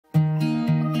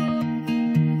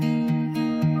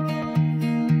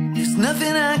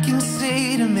nothing I can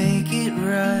say to make it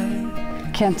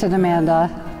right. Kent and Amanda,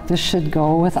 this should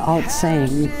go without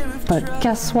saying, but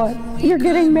guess what? You're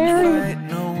getting married.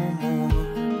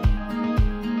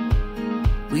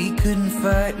 We couldn't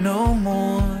fight no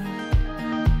more.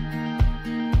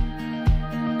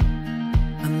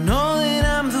 I know that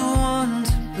I'm the one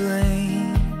to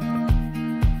blame.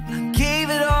 I gave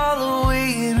it all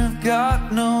away and I've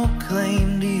got no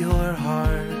claim to your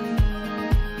heart.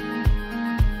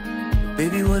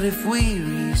 Baby, what if we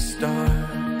restart?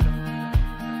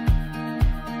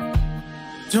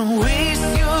 Don't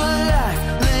waste your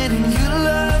life letting your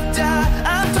love die.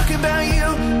 I'm talking about you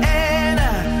and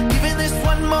I, giving this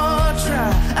one more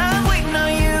try. I'm waiting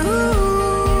on you.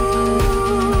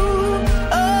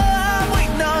 Oh, I'm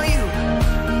waiting on you.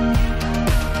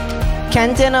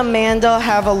 Kent and Amanda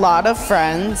have a lot of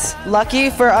friends. Lucky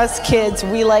for us kids,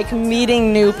 we like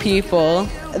meeting new people.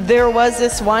 There was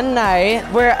this one night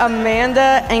where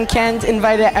Amanda and Kent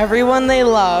invited everyone they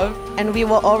love, and we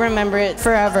will all remember it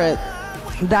forever.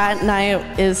 That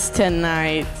night is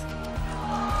tonight.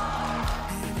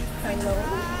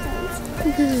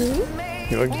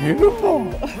 You look beautiful.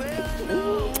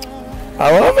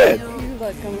 I love it. You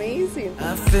look amazing.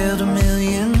 I failed a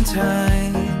million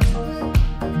times.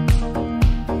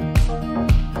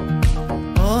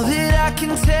 All that I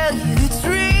can tell you that's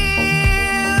real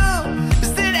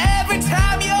is that every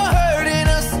time you're hurting,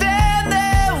 I'll stand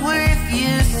there with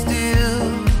you still.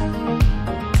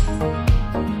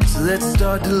 So let's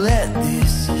start to let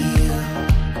this heal.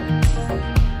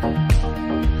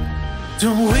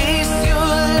 Don't waste your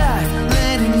life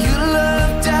letting your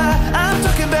love die. I'm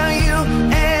talking about you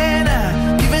and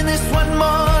I, giving this one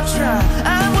more try.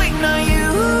 I'm waiting on you.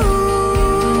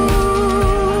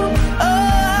 Oh,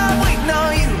 I'm waiting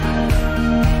on you.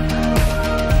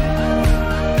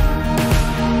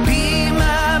 Be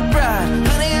my bride,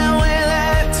 honey, I'll wear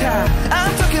that tie.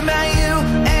 I'm talking about you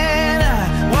and I,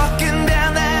 walking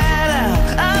down that aisle.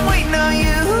 I'm waiting on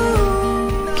you.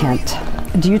 Kent,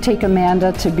 do you take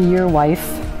Amanda to be your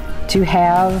wife, to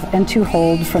have and to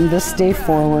hold from this day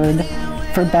forward,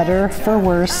 for better, for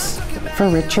worse, for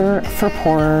richer, for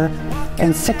poorer,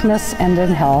 in sickness and in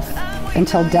health,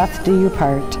 until death do you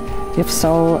part? If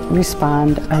so,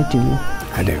 respond, I do.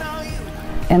 I do.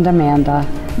 And Amanda,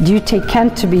 do you take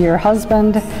Kent to be your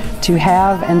husband, to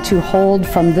have and to hold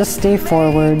from this day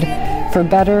forward, for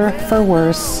better, for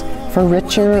worse, for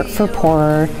richer, for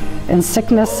poorer, in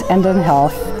sickness and in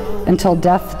health, until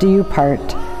death do you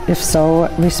part? If so,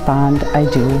 respond, I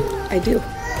do. I do.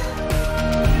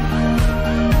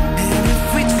 And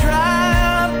if we try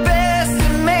our best to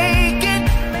make it,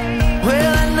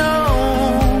 well, I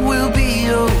know we'll be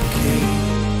okay.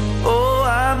 Oh,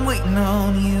 I'm waiting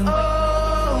on you.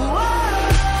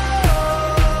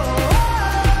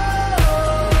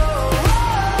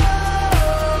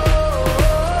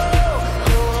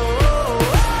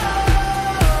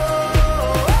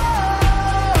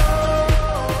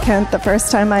 Kent, the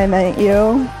first time I met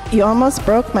you, you almost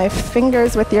broke my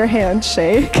fingers with your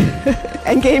handshake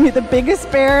and gave me the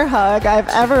biggest bear hug I've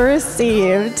ever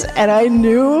received. And I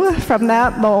knew from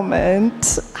that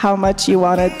moment how much you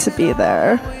wanted to be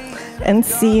there. And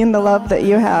seeing the love that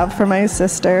you have for my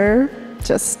sister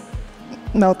just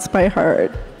melts my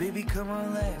heart. Baby, come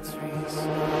on, let's race.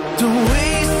 Don't wait.